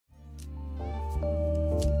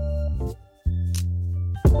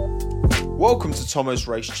Welcome to Tommo's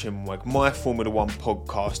Race Chinwag, my Formula One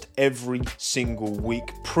podcast every single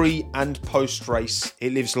week, pre and post race.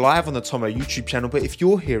 It lives live on the Tommo YouTube channel, but if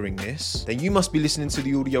you're hearing this, then you must be listening to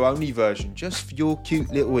the audio only version, just for your cute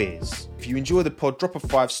little ears. If you enjoy the pod, drop a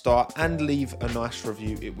 5-star and leave a nice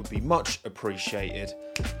review. It would be much appreciated.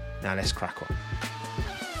 Now let's crack on.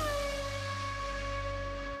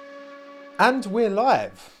 And we're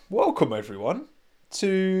live. Welcome everyone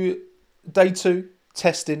to day 2.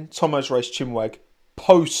 Testing Tommo's Race Chinwag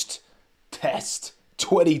post-test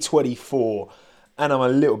 2024, and I'm a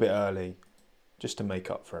little bit early just to make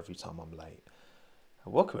up for every time I'm late.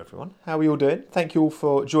 Welcome everyone, how are you all doing? Thank you all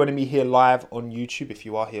for joining me here live on YouTube, if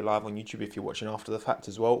you are here live on YouTube, if you're watching after the fact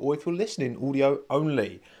as well, or if you're listening audio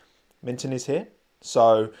only. Minton is here,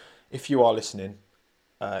 so if you are listening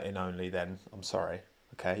in only, then I'm sorry,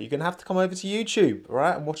 okay? You're going to have to come over to YouTube, all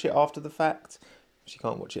right, and watch it after the fact. You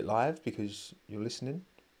can't watch it live because you're listening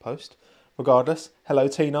post. Regardless, hello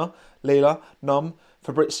Tina, Leela, Num,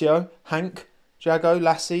 Fabrizio, Hank, Jago,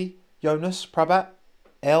 Lassie, Jonas, Prabat,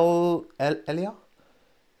 Elia,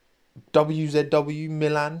 WZW,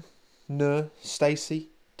 Milan, Nur, Stacey,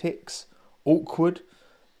 Tix, Awkward,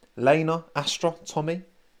 Lena, Astra, Tommy,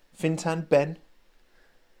 Fintan, Ben,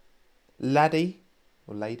 Laddie,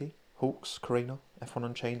 or Lady, Hawks, Karina, F1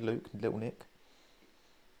 Unchained, Luke, Little Nick,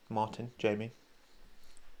 Martin, Jamie,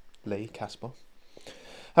 Lee, Casper.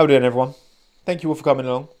 How are we doing everyone? Thank you all for coming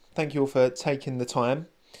along. Thank you all for taking the time.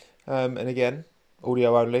 And again,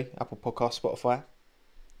 audio only, Apple Podcast, Spotify.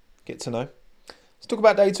 Get to know. Let's talk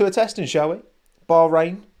about day 2 of testing, shall we?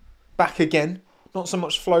 Bahrain, back again. Not so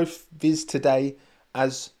much flow viz today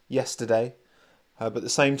as yesterday. But the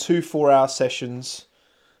same 2 4-hour sessions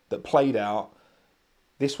that played out.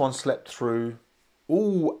 This one slept through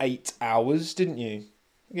all 8 hours, didn't you?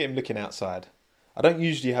 Look at him looking outside. I don't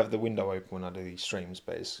usually have the window open when I do these streams,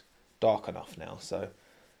 but it's dark enough now, so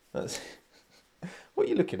that's what are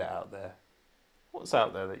you looking at out there? What's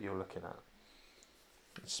out there that you're looking at?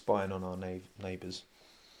 Spying on our neighbours.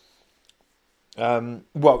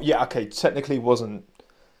 Well, yeah, okay, technically wasn't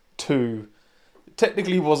 2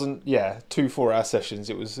 4-hour sessions.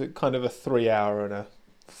 It was kind of a 3-hour and a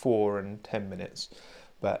 4 and 10 minutes,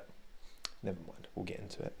 but never mind, we'll get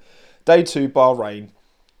into it. Day 2, Bahrain.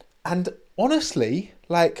 And honestly,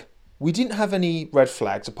 we didn't have any red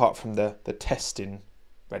flags apart from the testing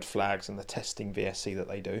red flags and the testing VSC that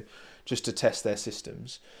they do, just to test their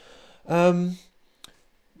systems. No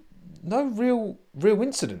real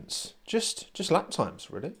incidents, just lap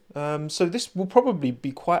times, really. So this will probably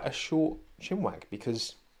be quite a short Chinwag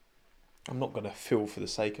because I'm not going to fill for the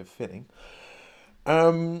sake of filling.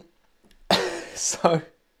 So,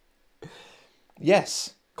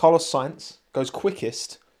 yes, Carlos Sainz goes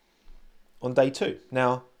quickest on day 2.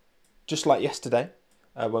 Now, just like yesterday,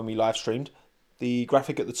 when we live streamed, the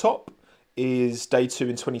graphic at the top is day 2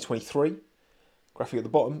 in 2023. Graphic at the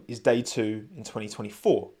bottom is day 2 in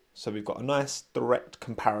 2024. So we've got a nice direct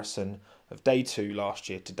comparison of day 2 last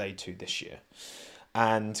year to day 2 this year.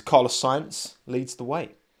 And Carlos Sainz leads the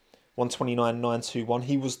way. 129.921.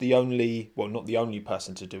 He was the only, well, not the only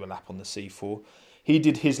person to do a lap on the C4. He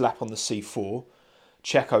did his lap on the C4.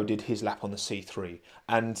 Checo did his lap on the C3.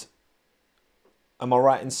 And am I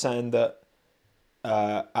right in saying that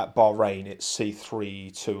at Bahrain it's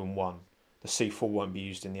C3, 2 and 1? The C4 won't be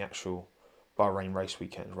used in the actual Bahrain race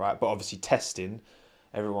weekend, right? But obviously testing,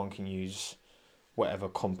 everyone can use whatever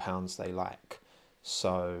compounds they like.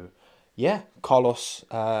 So, yeah, Carlos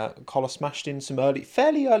smashed in some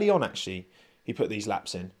fairly early on actually. He put these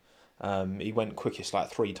laps in. He went quickest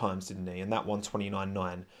 3 times, didn't he? And that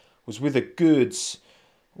 129.9 was with a good,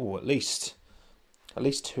 at least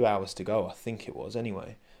 2 hours to go, I think it was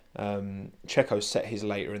anyway. Checo set his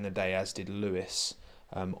later in the day, as did Lewis,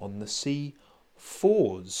 on the C4s.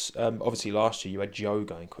 Obviously last year you had Joe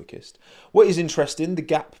going quickest. What is interesting, the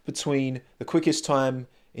gap between the quickest time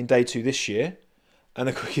in day 2 this year and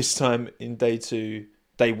the quickest time in day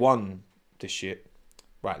 1 this year.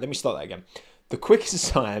 Right, let me start that again. The quickest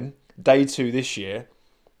time day 2 this year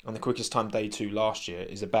and the quickest time day 2 last year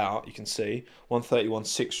is about, you can see,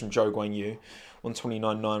 131.6 from Zhou Guanyu,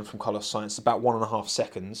 129.9 from Carlos Sainz, about 1.5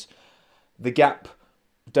 seconds. The gap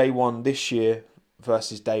day 1 this year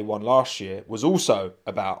versus day 1 last year was also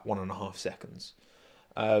about 1.5 seconds.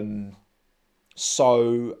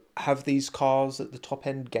 So have these cars at the top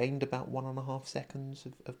end gained about 1.5 seconds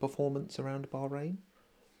of performance around Bahrain?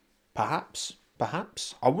 Perhaps.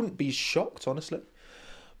 I wouldn't be shocked, honestly,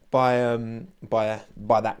 by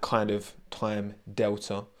that kind of time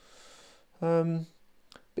delta. But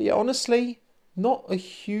yeah, honestly, not a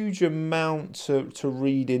huge amount to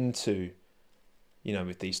read into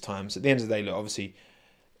with these times. At the end of the day, look, obviously,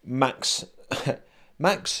 Max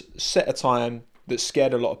set a time that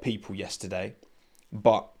scared a lot of people yesterday,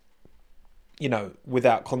 but,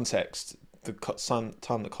 without context, the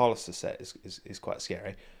time that Carlos has set is quite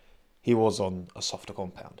scary. He was on a softer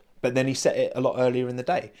compound. But then he set it a lot earlier in the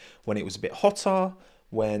day, when it was a bit hotter,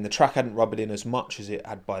 when the track hadn't rubbed in as much as it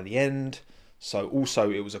had by the end. So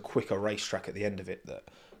also it was a quicker racetrack at the end of it that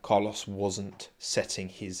Carlos wasn't setting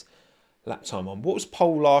his lap time on. What was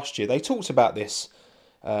pole last year? They talked about this,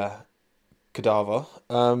 Cadaver.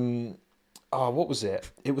 What was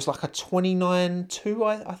it? It was like a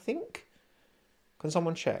 29.2, I think. Can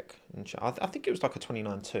someone check? I think it was like a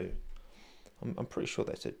 29.2. I'm pretty sure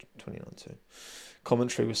they said 29.2.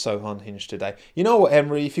 Commentary was so unhinged today. You know what,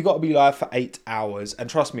 Emery? If you've got to be live for 8 hours, and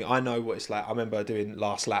trust me, I know what it's like. I remember doing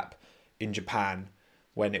last lap in Japan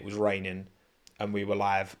when it was raining and we were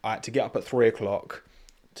live. I had to get up at 3 o'clock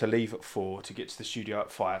to leave at 4 to get to the studio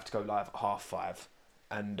at 5 to go live at 5:30.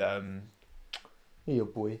 And, yeah,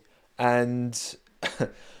 boy. And,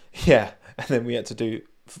 yeah, and then we had to do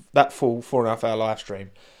that full 4.5 hour live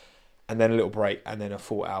stream. And then a little break, and then a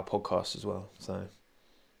 4 hour podcast as well. So,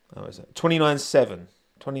 how is it? 29.7.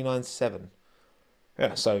 29.7.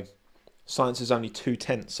 Yeah, so science is only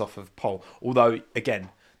 0.2 off of pole. Although, again,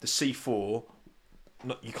 the C4,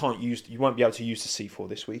 you won't be able to use the C4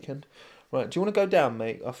 this weekend. Right, do you want to go down,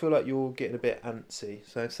 mate? I feel like you're getting a bit antsy.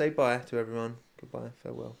 So say bye to everyone. Goodbye,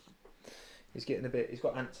 farewell. He's got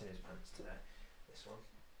ants in his pants today. This one.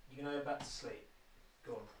 You can go back to sleep.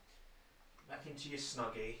 Go on. Back into your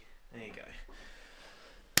snuggie. There you go.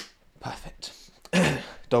 Perfect.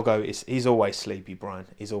 Doggo he's always sleepy, Brian.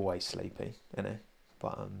 He's always sleepy, isn't he?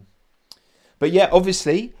 But yeah,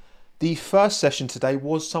 obviously, the first session today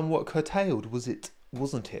was somewhat curtailed,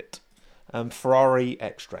 wasn't it? Ferrari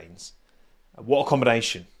X-Trains. What a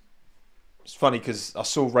combination. It's funny because I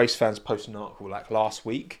saw race fans post an article like last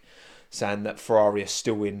week saying that Ferrari are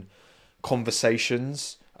still in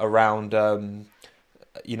conversations around,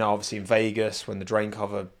 obviously in Vegas when the drain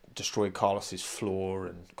cover destroyed Carlos's floor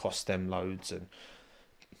and cost them loads, and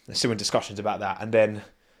they're still in discussions about that. And then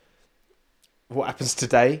what happens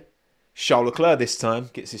today? Charles Leclerc this time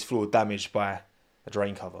gets his floor damaged by a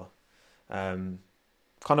drain cover, kind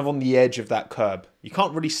of on the edge of that curb. You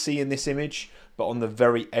can't really see in this image, but on the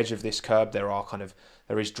very edge of this curb there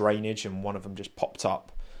is drainage, and one of them just popped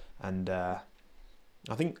up, and I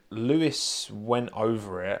think Lewis went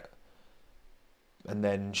over it, and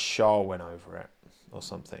then Charles went over it. Or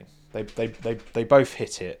something. They both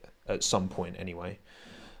hit it at some point anyway,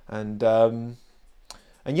 and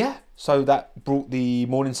yeah. So that brought the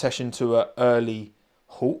morning session to an early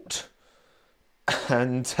halt,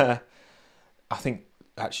 and I think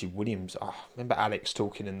actually Williams. I remember Alex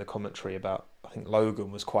talking in the commentary about. I think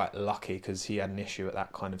Logan was quite lucky because he had an issue at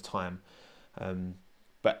that kind of time,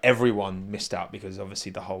 but everyone missed out because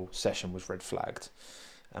obviously the whole session was red flagged,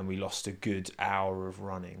 and we lost a good hour of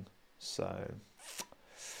running. So.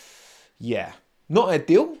 Yeah, not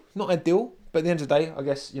ideal, but at the end of the day, I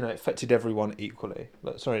guess, it affected everyone equally.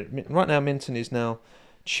 Right now Minton is now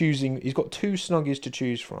choosing, he's got 2 snuggies to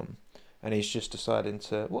choose from, and he's just deciding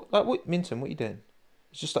to, Minton, what are you doing?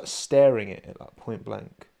 He's just like staring at it like point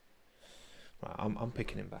blank. Right, I'm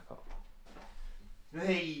picking him back up.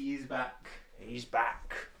 He's back.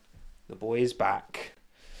 The boy is back.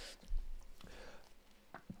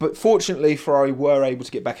 But fortunately, Ferrari were able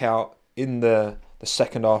to get back out in the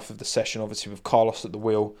second half of the session, obviously with Carlos at the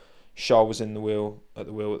wheel. Charles was at the wheel at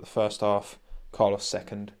the first half. Carlos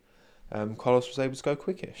second. Carlos was able to go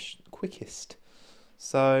quickest.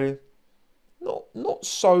 So not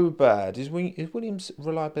so bad. Is Williams'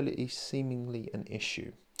 reliability seemingly an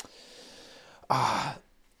issue? I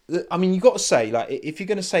mean, you got to say, like, if you're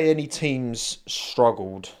going to say any teams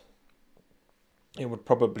struggled, it would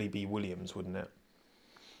probably be Williams, wouldn't it?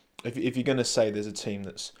 If you're going to say there's a team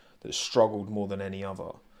that struggled more than any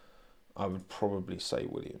other, I would probably say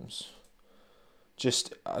Williams.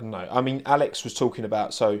 Just, I don't know. I mean, Alex was talking in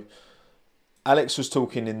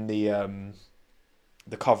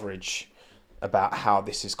the coverage about how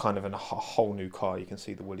this is kind of a whole new car. You can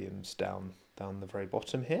see the Williams down the very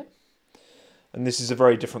bottom here. And this is a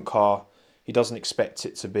very different car. He doesn't expect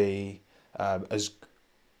it to be as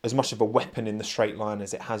much of a weapon in the straight line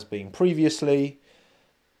as it has been previously.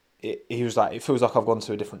 He was like, it feels like I've gone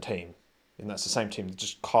to a different team. And that's the same team.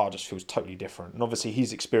 The car just feels totally different. And obviously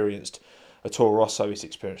he's experienced a Toro Rosso, he's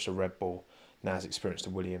experienced a Red Bull, now he's experienced a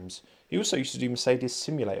Williams. He also used to do Mercedes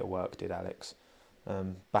simulator work, did Alex,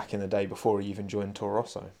 back in the day before he even joined Toro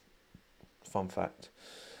Rosso. Fun fact.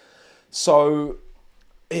 So,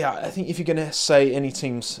 Yeah, I think if you're going to say any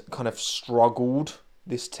team's kind of struggled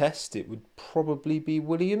this test, it would probably be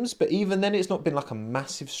Williams. But even then, it's not been like a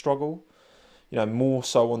massive struggle. More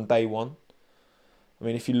so on day one. I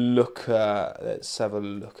mean, if you look at, let's have a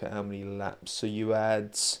look at how many laps.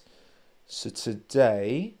 So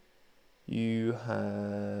today, you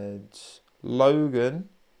had Logan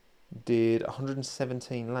did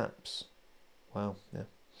 117 laps. Wow, yeah.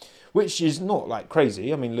 Which is not like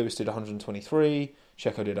crazy. I mean, Lewis did 123,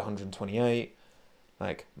 Checo did 128,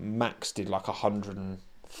 like Max did like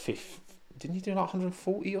 150. Didn't he do like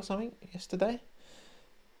 140 or something yesterday?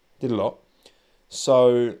 Did a lot.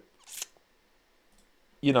 So,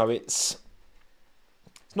 it's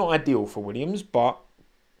not ideal for Williams, but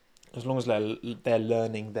as long as they're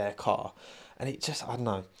learning their car, and I don't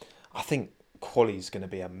know. I think quali's going to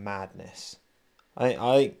be a madness.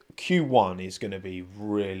 I Q1 is going to be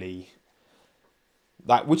really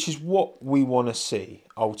which is what we want to see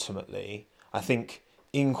ultimately. I think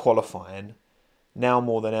in qualifying, now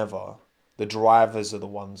more than ever, the drivers are the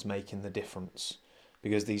ones making the difference,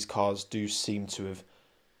 because these cars do seem to have,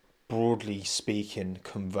 broadly speaking,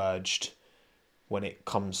 converged when it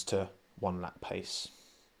comes to one lap pace.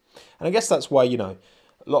 And I guess that's why, a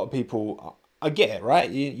lot of people, I get it, right?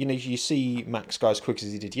 You see Max go as quick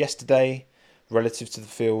as he did yesterday relative to the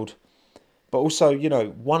field. But also,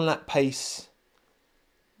 one lap pace,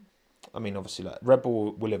 I mean, obviously, like Red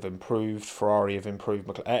Bull will have improved, Ferrari have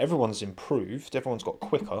improved, everyone's improved, everyone's got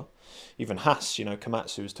quicker. Even Haas,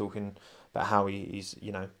 Komatsu was talking about how he's,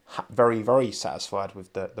 very, very satisfied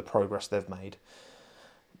with the progress they've made.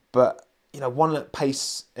 But, one lap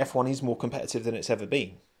pace, F1 is more competitive than it's ever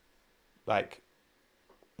been. Like,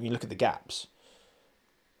 when you look at the gaps,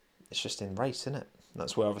 it's just in race, isn't it?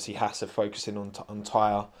 That's where obviously Haas are focusing on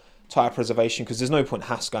tyre preservation, because there's no point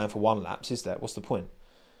Haas going for one laps, is there? What's the point?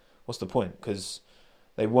 Because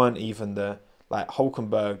they weren't even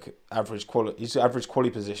Hulkenberg his average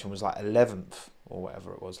quality position was like 11th or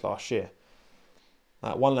whatever it was last year.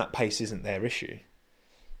 Like, one lap pace isn't their issue,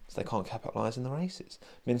 so they can't capitalise in the races.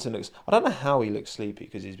 Minton I don't know how he looks sleepy,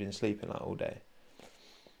 because he's been sleeping like all day.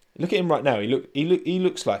 Look at him right now. He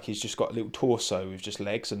looks like he's just got a little torso with just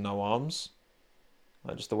legs and no arms.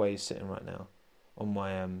 Like, just the way he's sitting right now on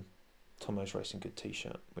my Tommo's Racing Good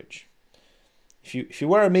t-shirt. Which, if you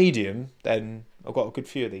wear a medium, then I've got a good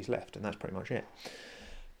few of these left, and that's pretty much it.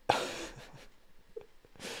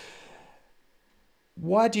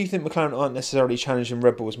 Why do you think McLaren aren't necessarily challenging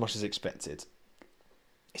Red Bull as much as expected?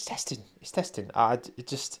 It's testing. I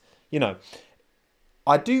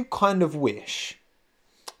do kind of wish.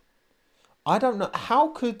 I don't know, how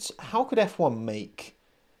could F1 make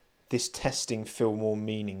this testing feel more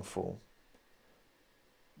meaningful?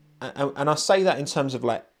 And I say that in terms of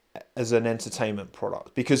as an entertainment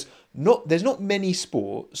product, because there's not many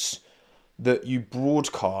sports that you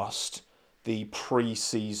broadcast the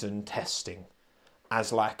pre-season testing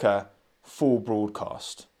as like a full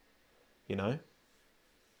broadcast. Do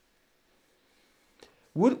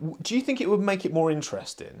you think it would make it more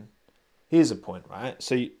interesting? Here's a point, right?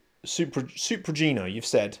 So Super Gino, you've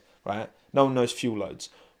said, right? No one knows fuel loads.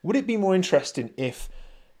 Would it be more interesting if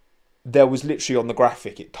there was literally on the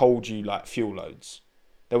graphic, it told you fuel loads?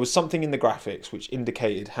 There was something in the graphics which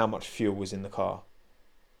indicated how much fuel was in the car.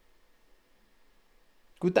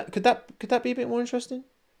 Could that be a bit more interesting?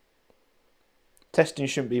 Testing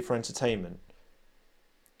shouldn't be for entertainment.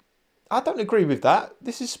 I don't agree with that.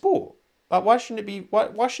 This is sport. Why shouldn't it be?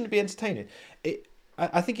 Why shouldn't it be entertaining?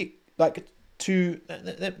 I think it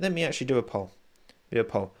let me actually do a poll.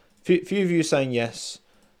 Few of you are saying yes.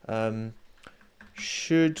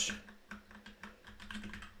 Should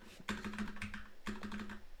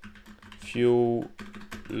fuel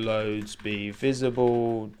loads be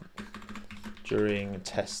visible during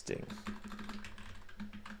testing?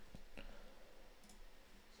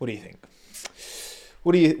 What do you think?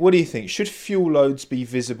 What do you think? Should fuel loads be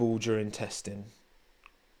visible during testing?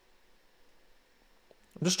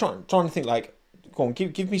 I'm just trying to think. Go on,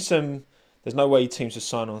 give me some. There's no way teams would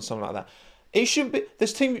sign on something like that. It shouldn't be.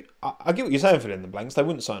 This team. I get what you're saying, fill in the blanks. They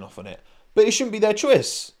wouldn't sign off on it, but it shouldn't be their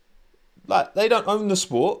choice. They don't own the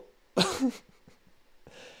sport.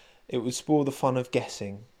 It would spoil the fun of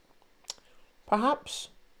guessing. Perhaps.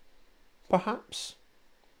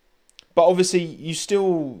 But obviously, you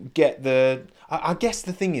still get the. I guess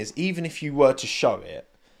the thing is, even if you were to show it,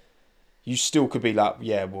 you still could be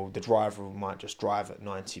the driver might just drive at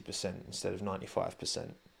 90% instead of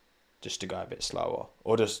 95%, just to go a bit slower,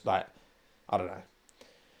 or just I don't know.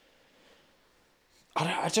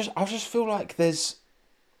 I just feel like there's,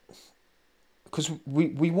 because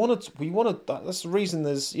we want to. That's the reason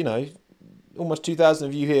there's almost 2,000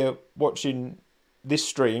 of you here watching this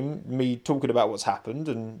stream, me talking about what's happened,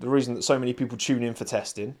 and the reason that so many people tune in for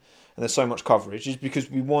testing and there's so much coverage is because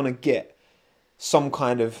we want to get some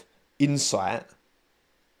kind of insight.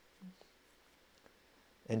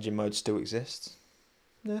 Engine mode still exists.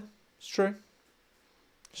 Yeah, it's true.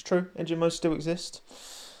 It's true. Engine mode still exists.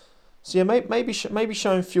 So yeah, maybe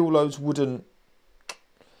showing fuel loads wouldn't.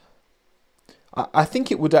 I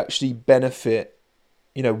think it would actually benefit.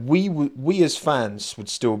 You know, we as fans would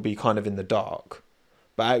still be kind of in the dark,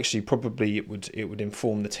 but actually probably it would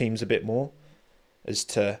inform the teams a bit more as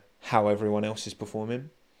to how everyone else is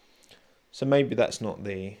performing. So maybe that's not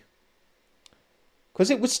the. Because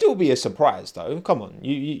it would still be a surprise, though. Come on,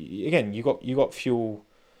 you got fuel,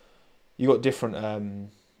 you got different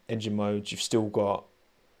engine modes. You've still got,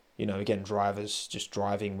 you know, again, drivers just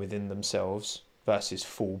driving within themselves versus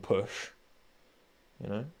full push. You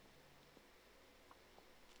know,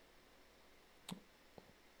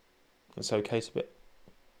 it's okay to be.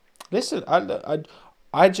 Listen,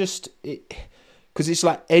 I just because it's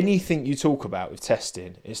like anything you talk about with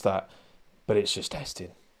testing, it's like, but it's just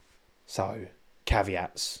testing, so.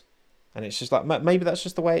 Caveats, and it's just like maybe that's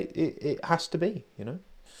just the way it has to be, you know.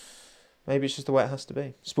 Maybe it's just the way it has to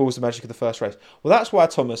be. Spoils the magic of the first race. Well, that's why,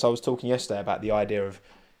 Thomas, I was talking yesterday about the idea of,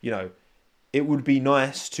 you know, it would be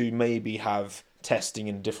nice to maybe have testing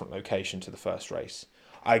in a different location to the first race.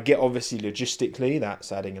 I get obviously logistically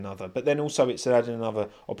that's adding another, but then also it's adding another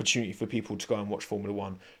opportunity for people to go and watch Formula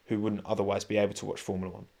One who wouldn't otherwise be able to watch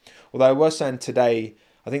Formula One. Although I was saying today,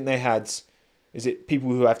 I think they had. Is it people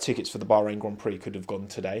who have tickets for the Bahrain Grand Prix could have gone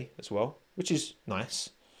today as well, which is nice.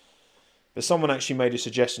 But someone actually made a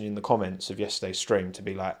suggestion in the comments of yesterday's stream to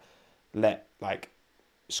be like, let like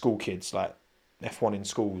school kids, like F1 in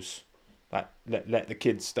schools, like let the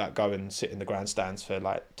kids that go and sit in the grandstands for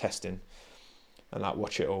like testing and like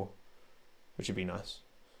watch it all, which would be nice.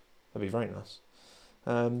 That'd be very nice.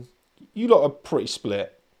 You lot are pretty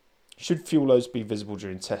split. Should fuel loads be visible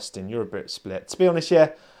during testing? You're a bit split. To be honest,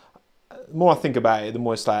 yeah. The more I think about it, the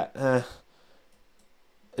more it's like,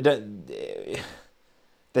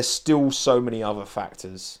 there's still so many other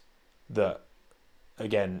factors that,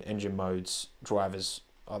 again, engine modes, drivers,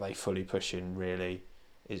 are they fully pushing, really?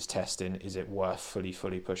 Is testing, is it worth fully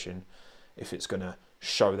pushing? If it's going to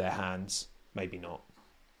show their hands, maybe not.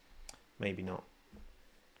 Maybe not.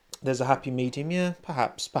 There's a happy medium, yeah,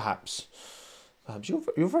 perhaps.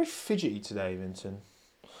 You're very fidgety today, Vinton.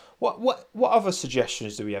 What other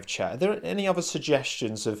suggestions do we have, chat? Are there any other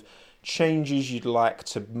suggestions of changes you'd like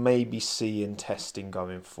to maybe see in testing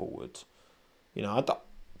going forward? You know,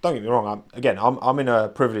 don't get me wrong. I'm in a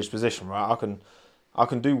privileged position, right? I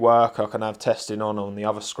can do work. I can have testing on the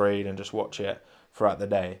other screen and just watch it throughout the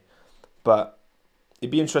day. But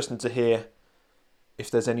it'd be interesting to hear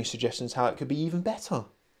if there's any suggestions how it could be even better.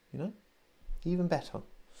 You know, even better.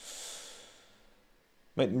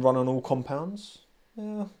 Make them run on all compounds.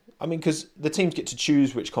 Yeah, I mean, because the teams get to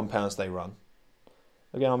choose which compounds they run.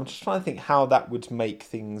 Again, I'm just trying to think how that would make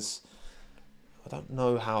things. I don't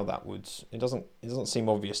know how that would. It doesn't seem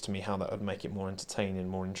obvious to me how that would make it more entertaining,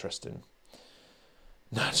 more interesting.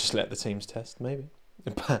 No, just let the teams test, maybe.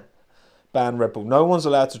 Ban Red Bull. No one's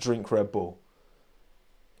allowed to drink Red Bull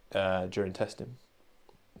during testing.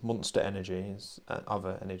 Monster Energy and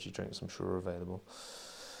other energy drinks, I'm sure, are available.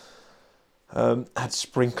 Had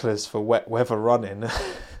sprinklers for wet weather running.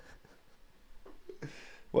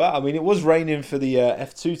 Well, I mean, it was raining for the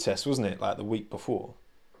F2 test, wasn't it? Like the week before.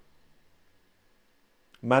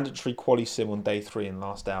 Mandatory quali sim on day 3 and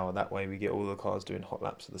last hour. That way we get all the cars doing hot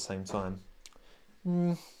laps at the same time.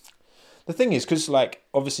 The thing is, because like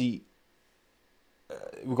obviously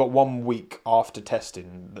we've got 1 week after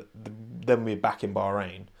testing, then we're back in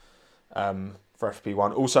Bahrain for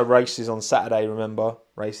FP1. Also races on Saturday, remember?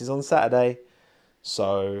 Races on Saturday.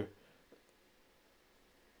 So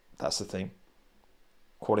that's the thing.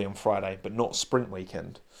 Quali on Friday, but not sprint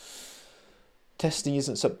weekend. Testing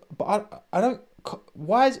isn't so... But I don't...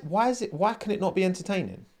 Why can it not be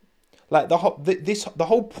entertaining? Like the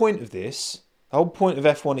whole point of this, the whole point of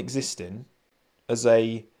F1 existing as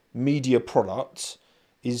a media product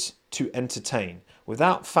is to entertain.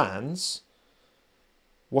 Without fans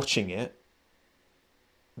watching it,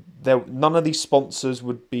 none of these sponsors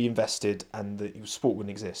would be invested and the sport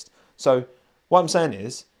wouldn't exist. So what I'm saying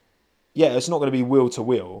is, yeah, it's not going to be wheel to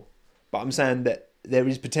wheel, but I'm saying that there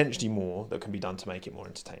is potentially more that can be done to make it more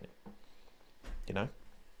entertaining. You know?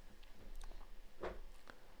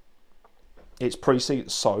 It's pre-season.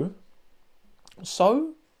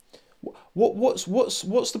 So what's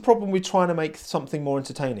the problem with trying to make something more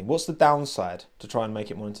entertaining? What's the downside to try and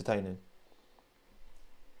make it more entertaining?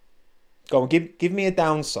 Go on, give me a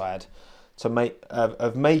downside to make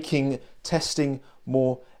of making testing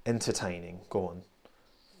more entertaining. Go on,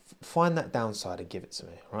 find that downside and give it to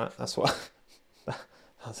me. Right, that's what.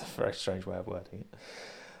 That's a very strange way of wording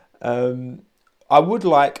it. I would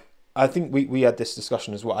like. I think we had this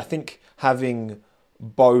discussion as well. I think having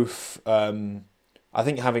both. I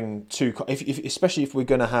think having two, especially if we're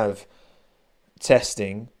going to have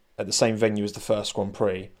testing at the same venue as the first Grand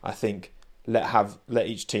Prix, I think let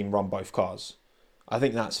each team run both cars. I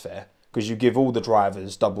think that's fair because you give all the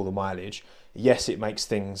drivers double the mileage. Yes, it makes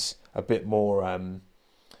things a bit more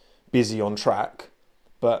busy on track,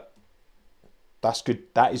 but that's good.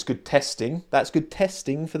 That is good testing. That's good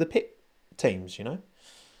testing for the pit teams, you know.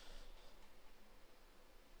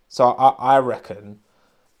 So I reckon.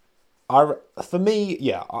 For me,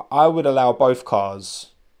 yeah, I would allow both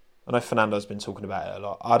cars. I know Fernando's been talking about it a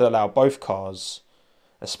lot. I'd allow both cars,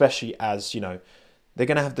 especially as, you know, they're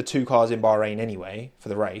going to have the two cars in Bahrain anyway for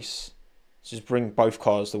the race. Just bring both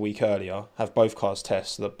cars the week earlier, have both cars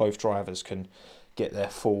test so that both drivers can get their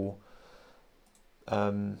full...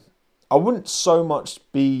 I wouldn't so much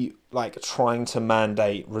be like trying to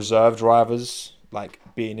mandate reserve drivers like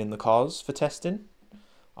being in the cars for testing.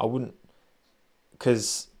 I wouldn't,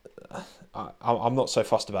 because I'm not so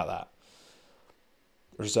fussed about that.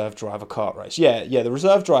 Reserve driver kart race. Yeah, the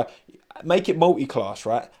reserve drive, make it multi-class,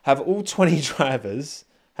 right? Have all 20 drivers,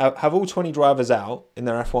 have all 20 drivers out in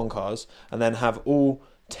their F1 cars, and then have all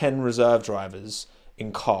 10 reserve drivers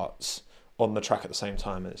in karts on the track at the same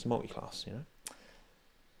time, and it's multi-class, you know?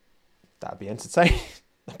 That'd be entertaining.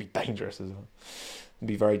 That'd be dangerous as well. It'd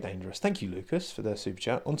be very dangerous. Thank you, Lucas, for the super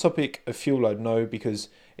chat. On topic of fuel load, no, because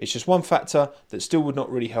it's just one factor that still would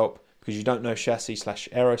not really help because you don't know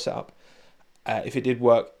chassis/aero setup. If it did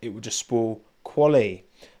work, it would just spoil quali.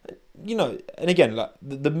 You know, and again, like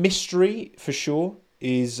the mystery for sure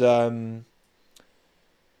is you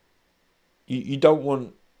don't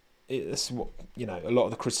want. It's what, you know, a lot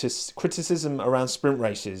of the criticism around sprint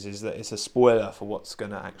races is that it's a spoiler for what's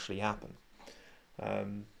going to actually happen.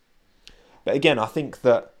 But again, I think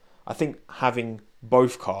having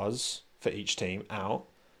both cars for each team out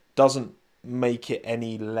doesn't make it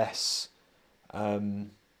any less, you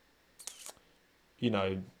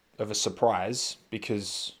know, of a surprise,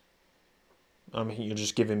 because I mean you're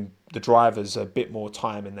just giving the drivers a bit more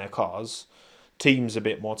time in their cars, teams a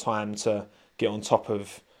bit more time to get on top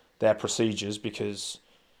of their procedures, because,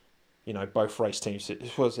 you know, both race teams.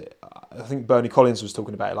 I think Bernie Collins was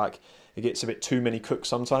talking about it, like it gets a bit too many cooks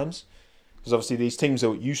sometimes. Because obviously these teams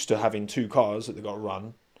are used to having two cars that they've got to run.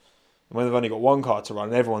 And when they've only got one car to run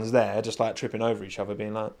and everyone's there just like tripping over each other,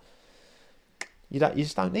 being like, you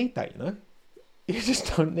just don't need that, you know? You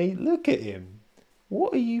just don't need... Look at him.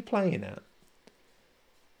 What are you playing at?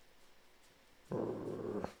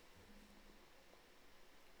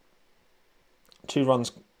 Two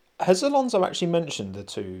runs... Has Alonso actually mentioned the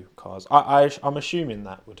two cars? I'm assuming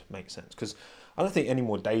that would make sense, because I don't think any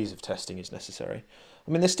more days of testing is necessary.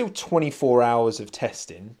 I mean, there's still 24 hours of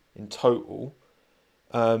testing in total,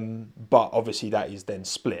 but obviously that is then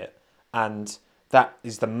split, and that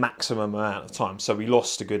is the maximum amount of time. So we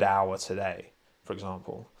lost a good hour today, for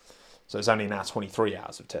example. So it's only now 23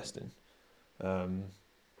 hours of testing. But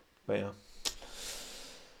yeah.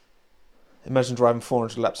 Imagine driving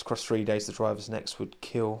 400 laps across 3 days. The driver's necks would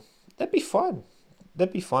kill. They'd be fine.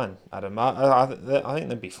 They'd be fine, Adam. I think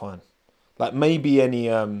they'd be fine. Like maybe any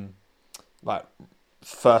like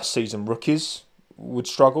first season rookies would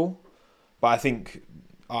struggle, but I think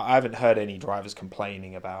I haven't heard any drivers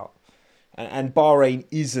complaining about. And Bahrain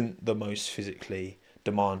isn't the most physically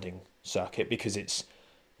demanding circuit because it's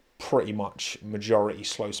pretty much majority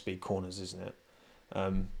slow speed corners, isn't it?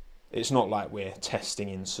 It's not like we're testing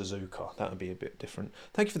in Suzuka. That would be a bit different.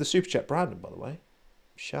 Thank you for the super chat, Brandon, by the way.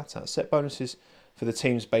 Shout out. Set bonuses for the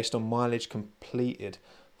teams based on mileage completed,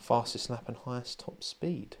 fastest lap and highest top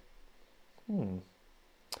speed.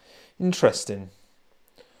 Interesting.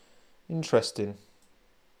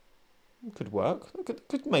 Could work.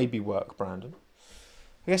 Could maybe work, Brandon.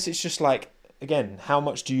 I guess it's just like, again, how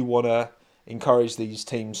much do you want to encourage these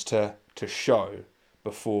teams to show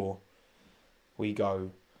before we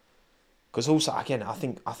go? Because also, again, I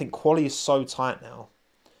think quali is so tight now.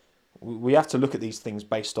 We have to look at these things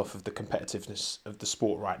based off of the competitiveness of the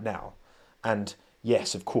sport right now. And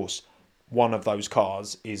yes, of course, one of those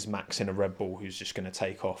cars is Max in a Red Bull, who's just going to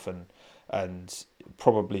take off and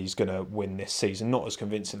probably is going to win this season. Not as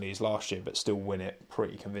convincingly as last year, but still win it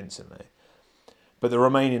pretty convincingly. But the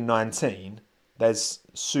remaining 19, there's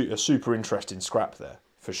a super interesting scrap there,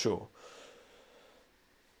 for sure.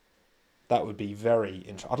 That would be very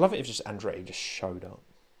interesting. I'd love it if just Andretti just showed up.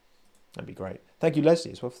 That'd be great. Thank you,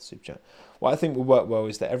 Leslie, as well for the super chat. What I think will work well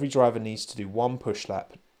is that every driver needs to do one push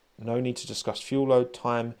lap. No need to discuss fuel load,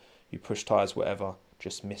 time, you push tyres, whatever.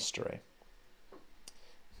 Just mystery.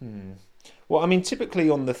 Well, I mean, typically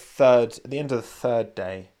on at the end of the third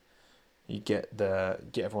day, you get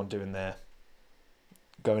everyone doing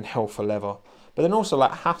going hell for leather. But then also,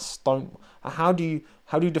 like, how do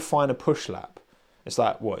you define a push lap? It's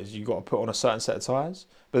like, you got to put on a certain set of tyres?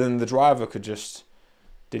 But then the driver could just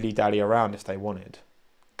dilly-dally around if they wanted.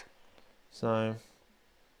 So,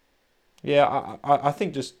 yeah, I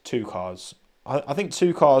think just 2 cars. I think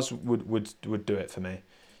 2 cars would do it for me.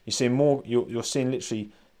 You're seeing more. You're seeing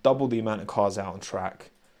literally double the amount of cars out on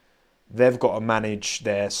track. They've got to manage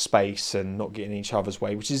their space and not get in each other's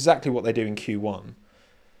way, which is exactly what they do in Q1.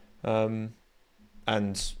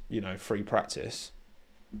 And free practice.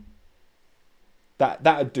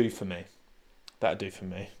 That'd do for me.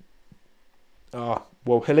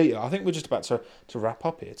 Well, Helita, I think we're just about to wrap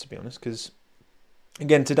up here, to be honest, because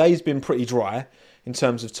again, today's been pretty dry in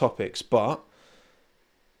terms of topics, but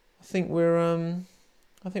I think we're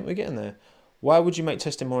getting there. Why would you make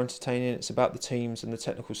testing more entertaining? It's about the teams and the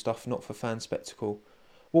technical stuff, not for fan spectacle.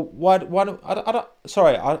 Well, why don't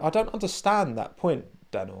I don't understand that point,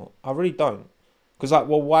 Daniel. I really don't. Because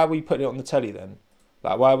why are we putting it on the telly then?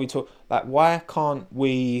 Why are we why can't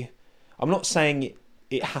we? I'm not saying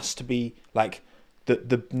it has to be like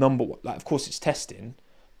the number. Like, of course, it's testing,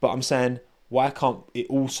 but I'm saying why can't it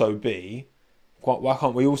also be? Why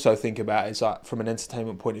can't we also think about it as like from an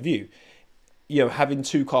entertainment point of view? Having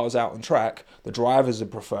 2 cars out on track, the drivers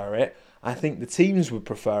would prefer it. I think the teams would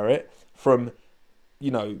prefer it. From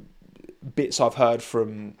bits I've heard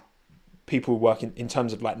from people working in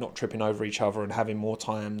terms of like not tripping over each other and having more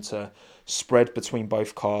time to spread between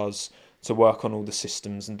both cars to work on all the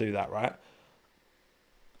systems and do that, right?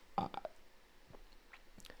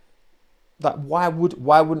 Why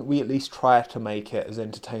wouldn't we at least try to make it as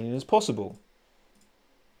entertaining as possible?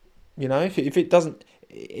 If it doesn't,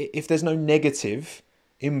 if there's no negative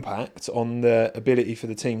impact on the ability for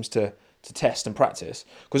the teams to test and practice,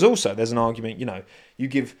 because also there's an argument, you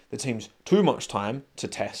give the teams too much time to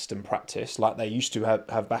test and practice like they used to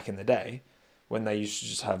have back in the day when they used to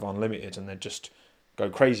just have unlimited and they'd just go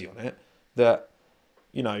crazy on it, that,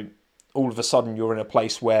 all of a sudden you're in a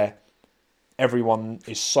place where everyone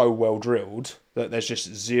is so well drilled that there's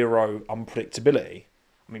just zero unpredictability.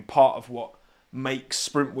 I mean, part of what makes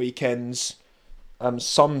sprint weekends,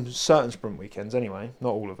 some certain sprint weekends anyway,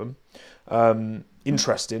 not all of them,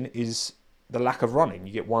 interesting is the lack of running.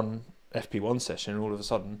 You get one FP1 session and all of a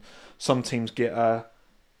sudden some teams get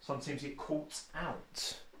caught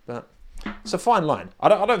out. But it's a fine line. I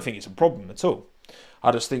don't think it's a problem at all.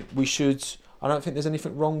 I just think I don't think there's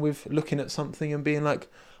anything wrong with looking at something and being like,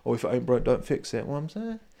 if it ain't broke, don't fix it. Well, I'm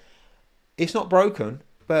saying it's not broken,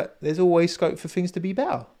 but there's always scope for things to be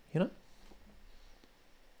better,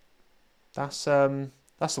 That's the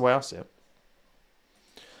way I see it.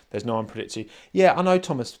 There's no unpredictability. Yeah, I know,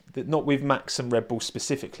 Thomas, not with Max and Red Bull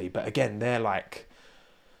specifically, but again, they're like,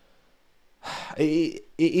 it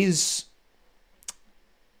is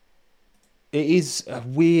a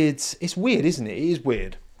weird. It's weird, isn't it? It is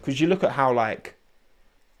weird because you look at how like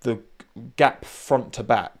the gap front to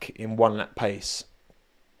back in 1 lap pace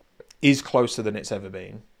is closer than it's ever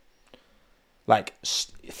been. Like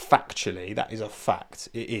factually, that is a fact.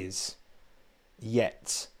 It is.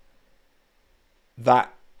 Yet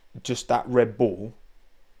that Red Bull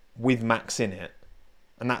with Max in it,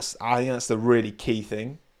 and I think that's the really key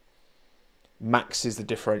thing. Max is the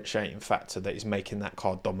differentiating factor that is making that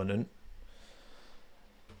car dominant.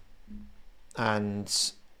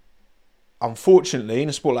 And unfortunately, in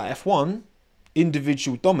a sport like F1,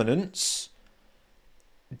 individual dominance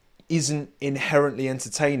isn't inherently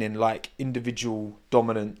entertaining like individual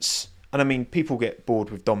dominance. And I mean, people get bored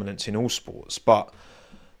with dominance in all sports, but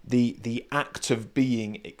the act of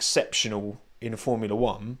being exceptional in Formula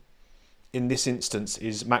 1, in this instance,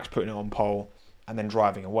 is Max putting it on pole and then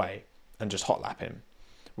driving away and just hot lapping.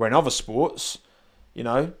 Where in other sports,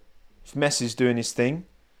 if Messi's doing his thing,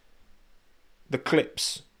 the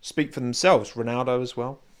clips speak for themselves. Ronaldo as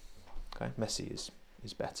well. Okay, Messi is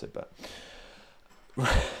better, but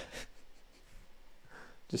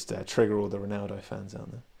just to trigger all the Ronaldo fans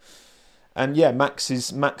out there. And yeah, Max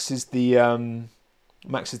is the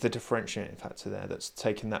differentiating factor there that's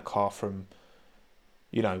taking that car from,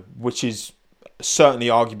 which is certainly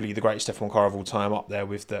arguably the greatest F1 car of all time, up there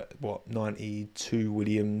with the 92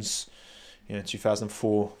 Williams,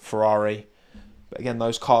 2004 Ferrari. But again,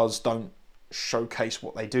 those cars don't showcase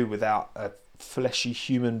what they do without a fleshy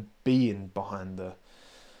human being behind the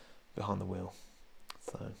wheel.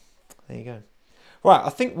 So There you go. Right, I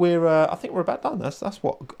think we're about done. That's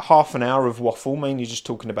what, half an hour of waffle, mainly just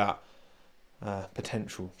talking about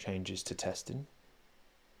potential changes to testing.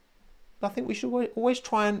 I think we should always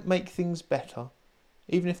try and make things better,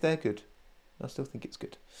 even if they're good. I still think it's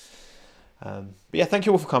good. But yeah, thank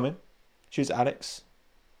you all for coming. Cheers, Alex,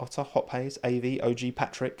 Otter, Hop Haze, AV, OG,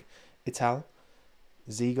 Patrick, Ital,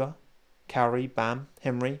 Ziga, Cowrie, Bam,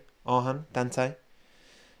 Henry, Arhan, Dante,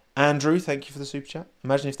 Andrew. Thank you for the super chat.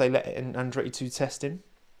 Imagine if they let Andretti 2 testing.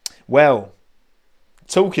 Well,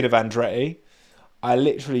 talking of Andretti, I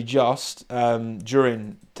literally just,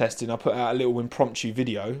 during testing, I put out a little impromptu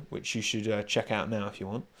video, which you should check out now if you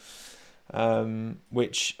want.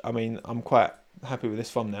 Which, I mean, I'm quite happy with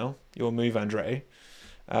this thumbnail. Your move, Andretti.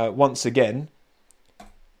 Once again,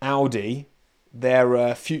 Audi,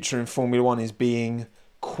 their future in Formula One is being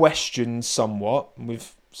questioned somewhat.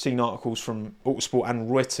 We've seen articles from Autosport and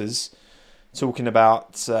Reuters talking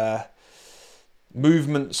about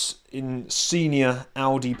movements in senior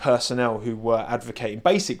Audi personnel who were advocating.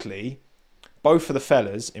 Basically, both of the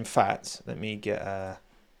fellas, in fact, let me get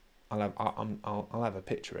I'll have a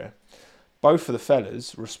picture here. Both of the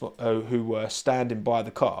fellas who were standing by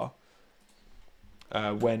the car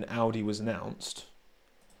when Audi was announced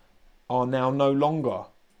are now no longer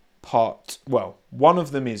part. Well, one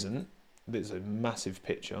of them isn't. There's a massive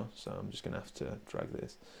picture, so I'm just going to have to drag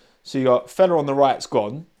this. So you got fella on the right's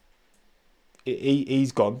gone.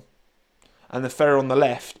 He's gone. And the fella on the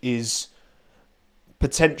left is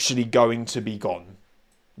potentially going to be gotten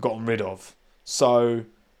rid of. So,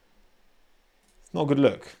 it's not a good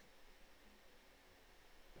look.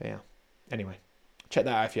 But yeah. Anyway, check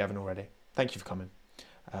that out if you haven't already. Thank you for coming.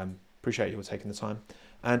 Appreciate you all taking the time.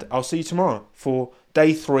 And I'll see you tomorrow for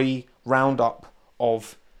day 3 roundup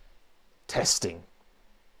of testing.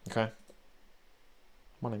 Okay?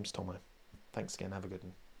 My name's Tommo. Thanks again. Have a good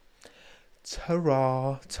one.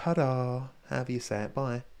 Ta-ra, ta-da. However you say it.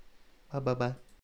 Bye. Bye, bye, bye.